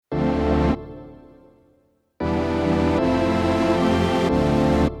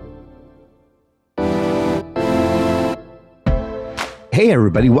Hey,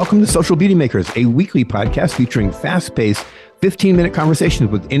 everybody. Welcome to Social Beauty Makers, a weekly podcast featuring fast-paced 15-minute conversations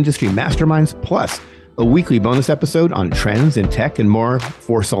with industry masterminds, plus a weekly bonus episode on trends in tech and more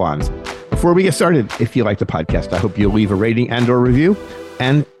for salons. Before we get started, if you like the podcast, I hope you'll leave a rating and or review.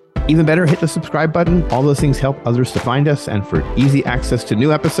 And even better, hit the subscribe button. All those things help others to find us. And for easy access to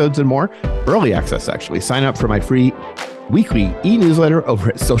new episodes and more, early access actually, sign up for my free weekly e-newsletter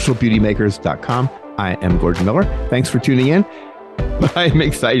over at socialbeautymakers.com. I am Gordon Miller. Thanks for tuning in. I'm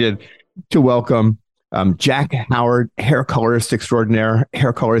excited to welcome Jack Howard, hair colorist extraordinaire,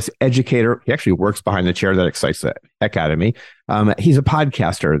 hair colorist educator. He actually works behind the chair. That excites the heck out of me. He's a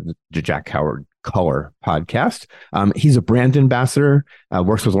podcaster, the Jack Howard Color podcast. He's a brand ambassador,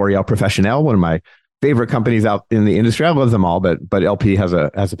 works with L'Oreal Professionnel, one of my favorite companies out in the industry. I love them all, but LP has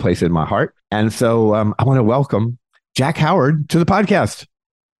a place in my heart. And so I want to welcome Jack Howard to the podcast.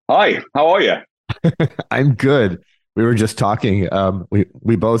 Hi, how are you? I'm good. We were just talking.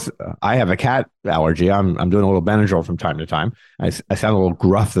 We both. I have a cat allergy. I'm doing a little Benadryl from time to time. I sound a little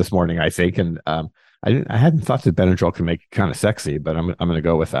gruff this morning, I think, and I hadn't thought that Benadryl could make it kind of sexy, but I'm going to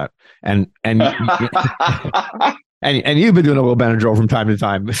go with that. And and you've been doing a little Benadryl from time to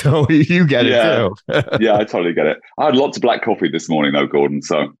time, so you get it too. Yeah, I totally get it. I had lots of black coffee this morning, though, Gordon.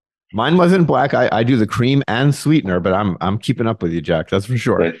 So mine wasn't black. I do the cream and sweetener, but I'm keeping up with you, Jack. That's for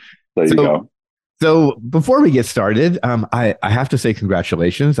sure. There you go. So before we get started, I have to say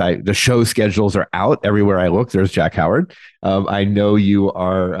congratulations. The show schedules are out everywhere I look. There's Jack Howard. I know you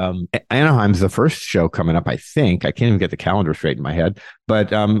are, Anaheim's the first show coming up, I think. I can't even get the calendar straight in my head.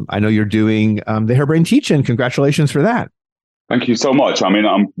 But I know you're doing the Hairbrain Teach-In. Congratulations for that. Thank you so much. I mean,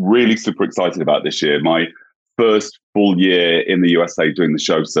 I'm really super excited about this year. My first full year in the USA doing the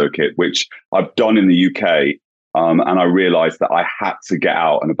show circuit, which I've done in the UK. And I realized that I had to get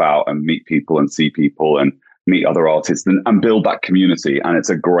out and about and meet people and see people and meet other artists and build that community. And it's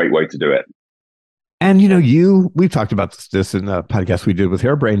a great way to do it. And, we've talked about this in the podcast we did with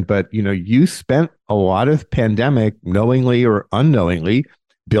Hairbrain, but, you spent a lot of pandemic, knowingly or unknowingly,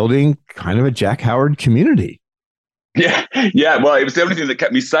 building kind of a Jack Howard community. Yeah. Well, it was the only thing that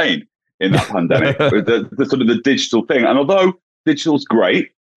kept me sane in that pandemic, the sort of the digital thing. And although digital's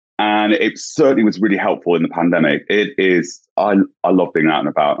great, and it certainly was really helpful in the pandemic. I love being out and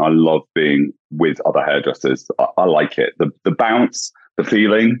about. I love being with other hairdressers. I like it. The bounce, the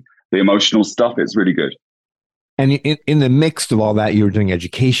feeling, the emotional stuff, it's really good. And in the mix of all that, you were doing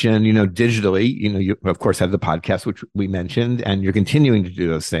education, digitally, you of course have the podcast, which we mentioned, and you're continuing to do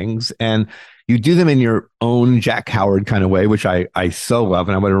those things. And you do them in your own Jack Howard kind of way, which I so love.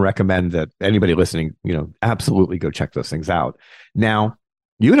 And I want to recommend that anybody listening, absolutely go check those things out. Now,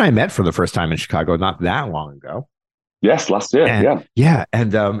 you and I met for the first time in Chicago not that long ago. Yes, last year. And, yeah.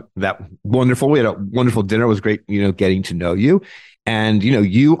 And we had a wonderful dinner. It was great, getting to know you. And,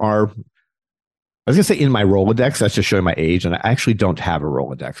 you are, I was going to say in my Rolodex, that's just showing my age. And I actually don't have a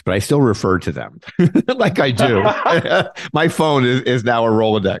Rolodex, but I still refer to them like I do. My phone is now a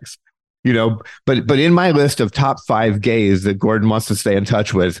Rolodex, but in my list of top 5 gays that Gordon wants to stay in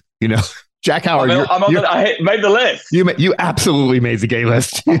touch with, Jack Howard, I made the list. You absolutely made the gay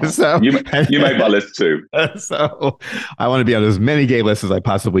list. So you made my list too. So I want to be on as many gay lists as I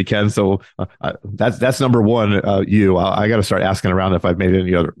possibly can. So that's number one. I got to start asking around if I've made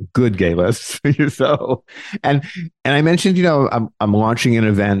any other good gay lists. So and I mentioned, I'm launching an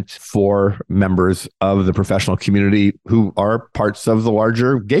event for members of the professional community who are parts of the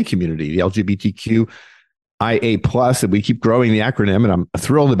larger gay community, the LGBTQ. IA+, and we keep growing the acronym, and I'm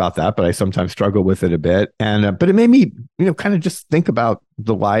thrilled about that, but I sometimes struggle with it a bit. And but it made me, kind of just think about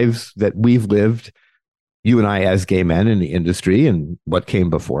the lives that we've lived, you and I as gay men in the industry, and what came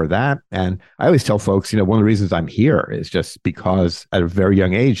before that. And I always tell folks, one of the reasons I'm here is just because at a very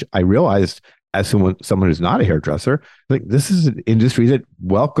young age, I realized as someone who's not a hairdresser, like this is an industry that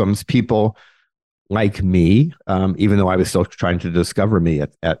welcomes people like me, even though I was still trying to discover me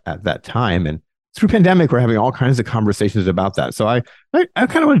at that time. And through pandemic, we're having all kinds of conversations about that. So I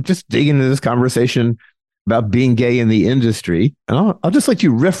kind of want to just dig into this conversation about being gay in the industry. And I'll just let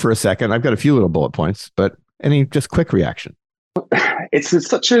you riff for a second. I've got a few little bullet points, but any just quick reaction? It's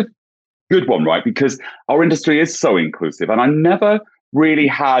such a good one, right? Because our industry is so inclusive. And I never really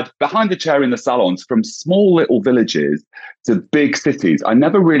had behind the chair in the salons from small little villages to big cities. I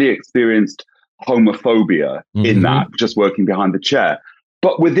never really experienced homophobia in that, just working behind the chair.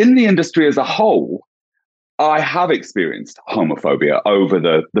 But within the industry as a whole, I have experienced homophobia over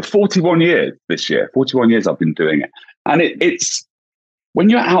the 41 years this year. 41 years I've been doing it. And it's when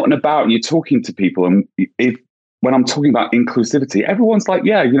you're out and about and you're talking to people, and when I'm talking about inclusivity, everyone's like,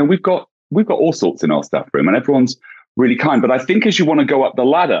 yeah, we've got all sorts in our staff room, and everyone's really kind. But I think as you want to go up the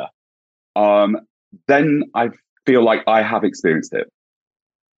ladder, um, then I feel like I have experienced it.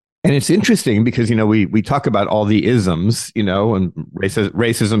 And it's interesting because, we talk about all the isms, and racism,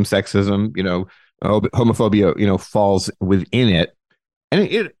 sexism, homophobia, falls within it.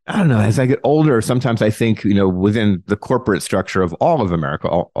 And I don't know, as I get older, sometimes I think, within the corporate structure of all of America,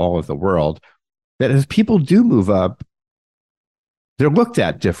 all of the world, that as people do move up, they're looked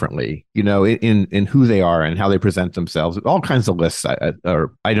at differently, in who they are and how they present themselves. All kinds of lists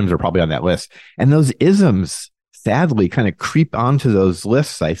or items are probably on that list. And those isms, sadly, kind of creep onto those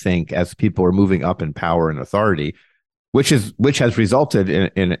lists, I think, as people are moving up in power and authority, which has resulted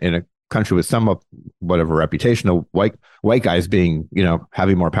in a country with somewhat whatever reputation of white guys being,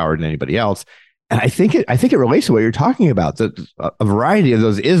 having more power than anybody else. And I think it relates to what you're talking about. That a variety of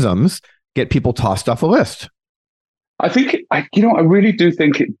those isms get people tossed off a list. I think, I really do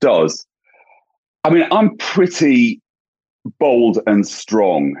think it does. I mean, I'm pretty bold and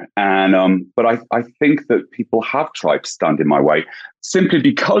strong, and but I think that people have tried to stand in my way simply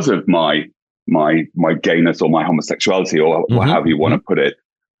because of my gayness or my homosexuality or however you want to put it.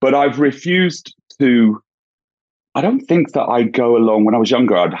 But I've refused to. I don't think that I go along. When I was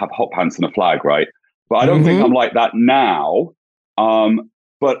younger, I'd have hot pants and a flag, right? But I don't think I'm like that now.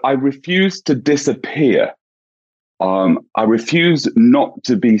 But I refuse to disappear. I refuse not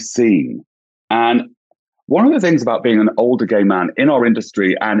to be seen. And one of the things about being an older gay man in our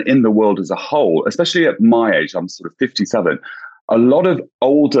industry and in the world as a whole, especially at my age, I'm sort of 57, a lot of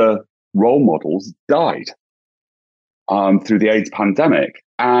older role models died through the AIDS pandemic.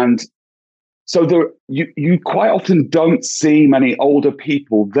 And so you quite often don't see many older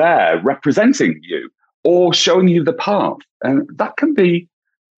people there representing you or showing you the path. And that can be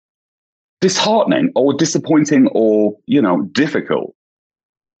disheartening or disappointing or, difficult.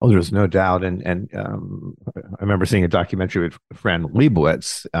 Oh, there's no doubt. And I remember seeing a documentary with Fran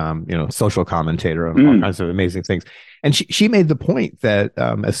Lebowitz, social commentator on all kinds of amazing things. And she made the point that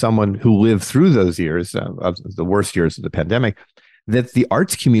as someone who lived through those years, of the worst years of the pandemic, that the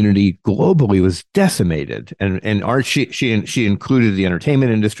arts community globally was decimated. And art, she included the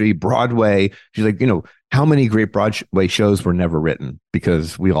entertainment industry, Broadway. She's like, how many great Broadway shows were never written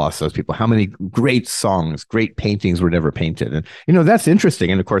because we lost those people? How many great songs, great paintings were never painted? And, that's interesting.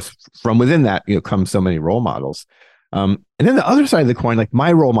 And of course, from within that, come so many role models. And then the other side of the coin, like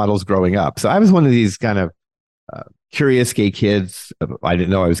my role models growing up. So I was one of these kind of curious gay kids. I didn't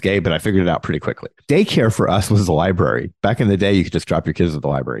know I was gay, but I figured it out pretty quickly. Daycare for us was the library. Back in the day, you could just drop your kids at the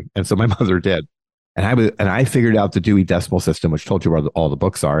library. And so my mother did. And I figured out the Dewey Decimal System, which told you where all the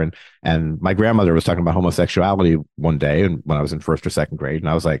books are. And my grandmother was talking about homosexuality one day, and when I was in first or second grade, and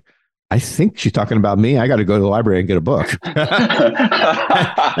I was like, I think she's talking about me. I got to go to the library and get a book.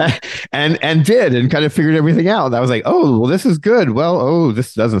 and did, and kind of figured everything out. And I was like, oh, well, this is good. Well,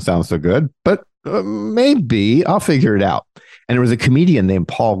 this doesn't sound so good, but maybe I'll figure it out. And there was a comedian named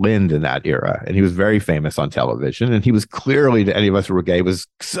Paul Lynde in that era, and he was very famous on television. And he was clearly, to any of us who were gay, was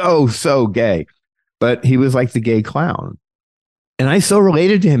so gay. But he was like the gay clown. And I so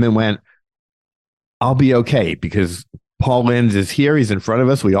related to him and went, I'll be okay because Paul Lynde is here. He's in front of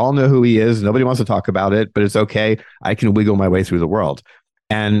us. We all know who he is. Nobody wants to talk about it, but it's okay. I can wiggle my way through the world.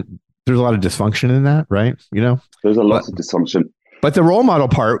 And there's a lot of dysfunction in that, right? There's a lot of dysfunction. But the role model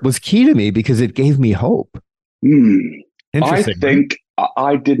part was key to me because it gave me hope. I think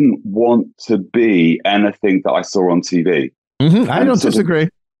I didn't want to be anything that I saw on TV. I don't disagree.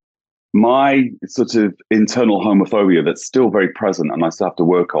 My sort of internal homophobia that's still very present and I still have to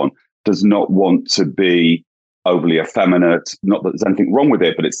work on does not want to be overly effeminate. Not that there's anything wrong with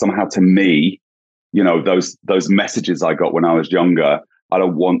it, but it's somehow to me, those messages I got when I was younger. I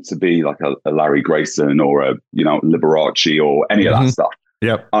don't want to be like a Larry Grayson or a, Liberace or any of that stuff.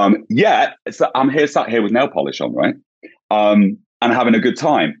 Yep. So I'm sat here with nail polish on, right? And having a good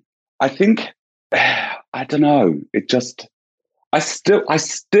time. I think, I don't know. I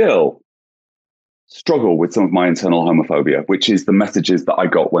still struggle with some of my internal homophobia, which is the messages that I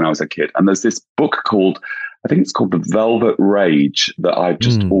got when I was a kid. And there's this book I think it's called The Velvet Rage that I've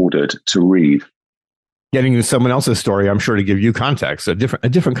just ordered to read. Getting someone else's story, I'm sure, to give you context, a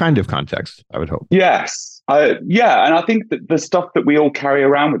different kind of context, I would hope. Yes. And I think that the stuff that we all carry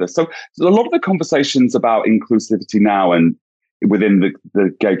around with us. So a lot of the conversations about inclusivity now and within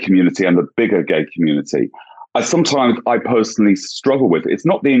the gay community and the bigger gay community, I personally struggle with. It's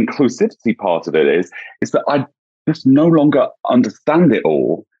not the inclusivity part of it, it's that I just no longer understand it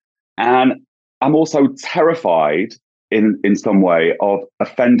all. And I'm also terrified in some way of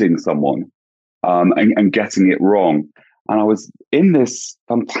offending someone and getting it wrong. And I was in this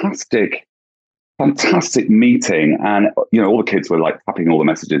fantastic fantastic meeting, and all the kids were like tapping all the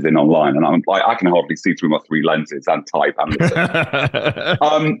messages in online, and I'm like, I can hardly see through my three lenses and type and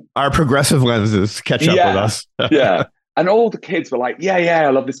listen. Our progressive lenses catch up with us. Yeah. And all the kids were like, yeah, I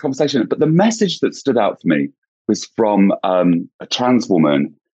love this conversation. But the message that stood out for me was from a trans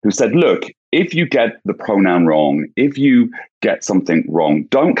woman who said, look, if you get the pronoun wrong, if you get something wrong,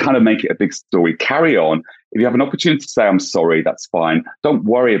 don't kind of make it a big story. Carry on. If you have an opportunity to say, I'm sorry, that's fine. Don't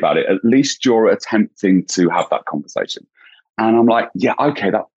worry about it. At least you're attempting to have that conversation. And I'm like, yeah,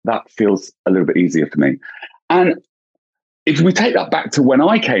 okay, that feels a little bit easier for me. And if we take that back to when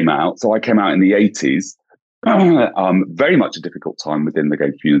I came out, so I came out in the 80s, very much a difficult time within the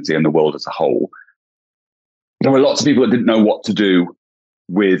gay community and the world as a whole. There were lots of people that didn't know what to do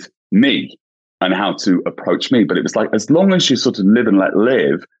with me and how to approach me. But it was like, as long as you sort of live and let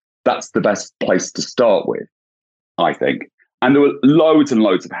live, that's the best place to start with, I think. And there were loads and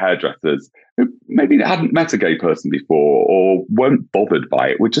loads of hairdressers who maybe hadn't met a gay person before or weren't bothered by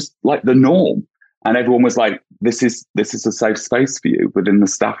it, were just like the norm. And everyone was like, this is a safe space for you within the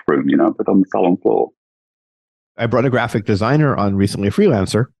staff room, but on the salon floor. I brought a graphic designer on recently, a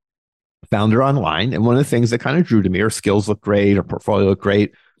freelancer, found her online. And one of the things that kind of drew to me, her skills looked great, her portfolio looked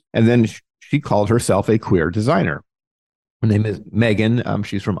great. And then she called herself a queer designer. Her name is Megan.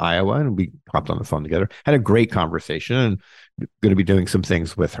 She's from Iowa, and we hopped on the phone together, had a great conversation, and going to be doing some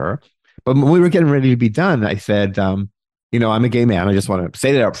things with her. But when we were getting ready to be done, I said, I'm a gay man. I just want to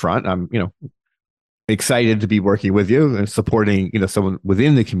say that up front. I'm, excited to be working with you and supporting, someone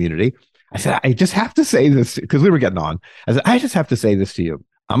within the community. I said, I just have to say this because we were getting on. I said, I just have to say this to you.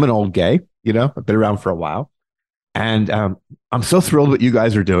 I'm an old gay, I've been around for a while. And I'm so thrilled what you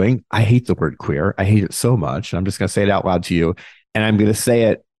guys are doing. I hate the word queer. I hate it so much. And I'm just going to say it out loud to you. And I'm going to say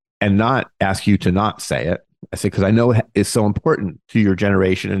it and not ask you to not say it. I say, because I know it's so important to your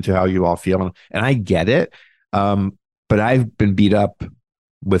generation and to how you all feel. And I get it. But I've been beat up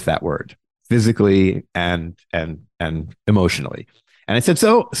with that word physically and emotionally. And I said,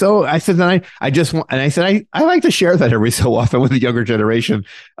 so I said, then I just want, and I said, I like to share that every so often with the younger generation,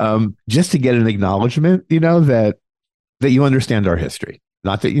 just to get an acknowledgement, that you understand our history,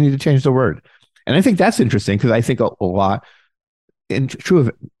 not that you need to change the word. And I think that's interesting because I think a lot, and true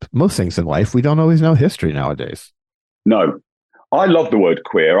of most things in life, we don't always know history nowadays. No, I love the word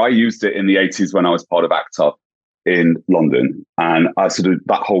queer. I used it in the 80s when I was part of ACT UP in London, and I sort of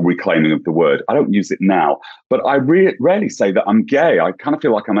that whole reclaiming of the word. I don't use it now, but I rarely say that I'm gay. I kind of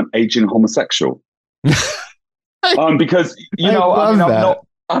feel like I'm an aging homosexual, because I'm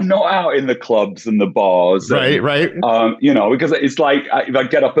not out in the clubs and the bars, right. Because it's like if I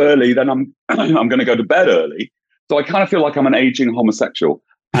get up early, then I'm going to go to bed early. So I kind of feel like I'm an aging homosexual.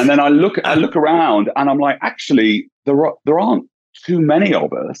 And then I look around, and I'm like, actually, there aren't too many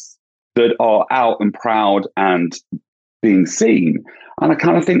of us that are out and proud and being seen. And I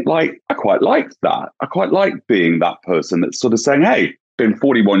kind of think I quite liked that. I quite like being that person that's sort of saying, hey, been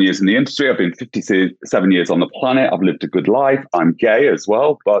 41 years in the industry. I've been 57 years on the planet. I've lived a good life. I'm gay as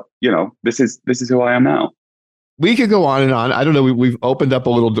well. But, this is who I am now. We could go on and on. I don't know. We've opened up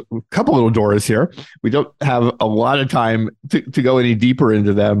a couple little doors here. We don't have a lot of time to go any deeper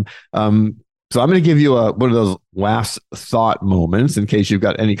into them. So I'm going to give you one of those last thought moments in case you've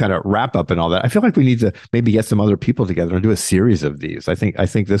got any kind of wrap up and all that. I feel like we need to maybe get some other people together and do a series of these. I think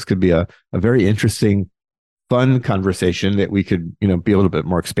this could be a very interesting, fun conversation that we could, be a little bit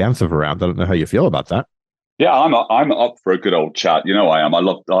more expansive around. I don't know how you feel about that. Yeah, I'm up for a good old chat. I am. I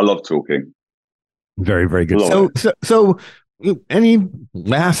love talking. Very, very good. So any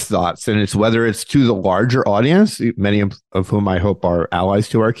last thoughts? And it's whether it's to the larger audience, many of whom I hope are allies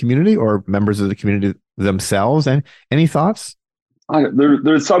to our community or members of the community themselves. And any thoughts?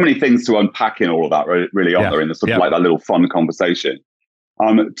 There are so many things to unpack in all of that, really, aren't there? In the sort of like that little fun conversation.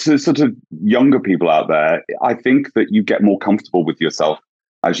 To sort of younger people out there, I think that you get more comfortable with yourself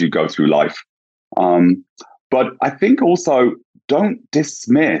as you go through life. But I think also don't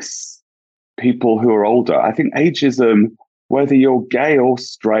dismiss people who are older. I think ageism, whether you're gay or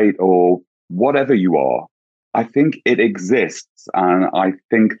straight or whatever you are, I think it exists. And I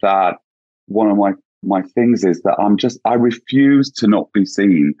think that one of my things is that I refuse to not be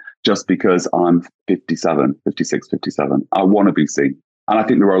seen just because I'm 56, 57. I want to be seen. And I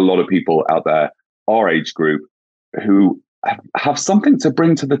think there are a lot of people out there, our age group, who have something to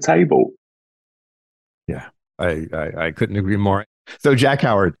bring to the table. Yeah, I couldn't agree more. So Jack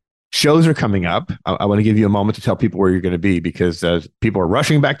Howard, shows are coming up. I want to give you a moment to tell people where you're going to be because people are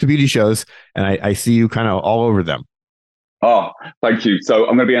rushing back to beauty shows, and I see you kind of all over them. Oh, thank you. So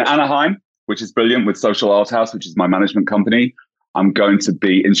I'm going to be in Anaheim, which is brilliant, with Social Art House, which is my management company. I'm going to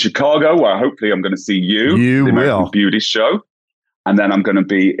be in Chicago, where hopefully I'm going to see you, You the American will. Beauty Show. And then I'm going to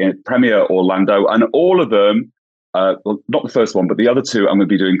be in Premiere Orlando. And all of them, well, not the first one, but the other two, I'm going to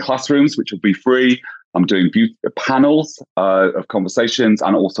be doing classrooms, which will be free. I'm doing panels of conversations,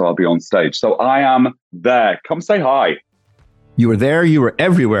 and also I'll be on stage. So I am there. Come say hi. You were there. You were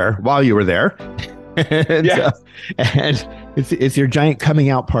everywhere while you were there. And, Yes. And it's your giant coming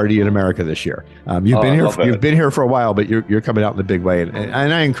out party in America this year. You've been here for a while, but you're coming out in the big way.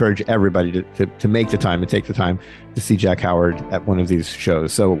 And I encourage everybody to make the time and take the time to see Jack Howard at one of these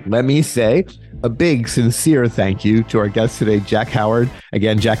shows. So let me say a big, sincere thank you to our guest today, Jack Howard.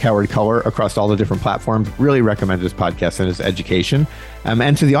 Again, Jack Howard Color across all the different platforms. Really recommend his podcast and his education.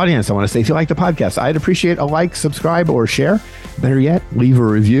 And to the audience, I want to say, if you like the podcast, I'd appreciate a like, subscribe, or share. Better yet, leave a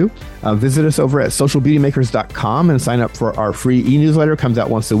review. Visit us over at socialbeautymakers.com and sign up for our free e-newsletter. Comes out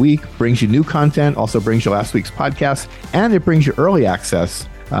once a week, brings you new content, also brings you last week's podcast, and it brings you early access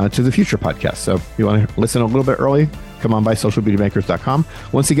to the future podcast. So if you want to listen a little bit early, come on by socialbeautymakers.com.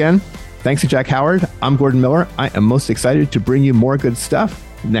 Once again, thanks to Jack Howard. I'm Gordon Miller. I am most excited to bring you more good stuff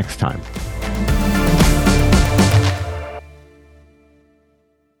next time.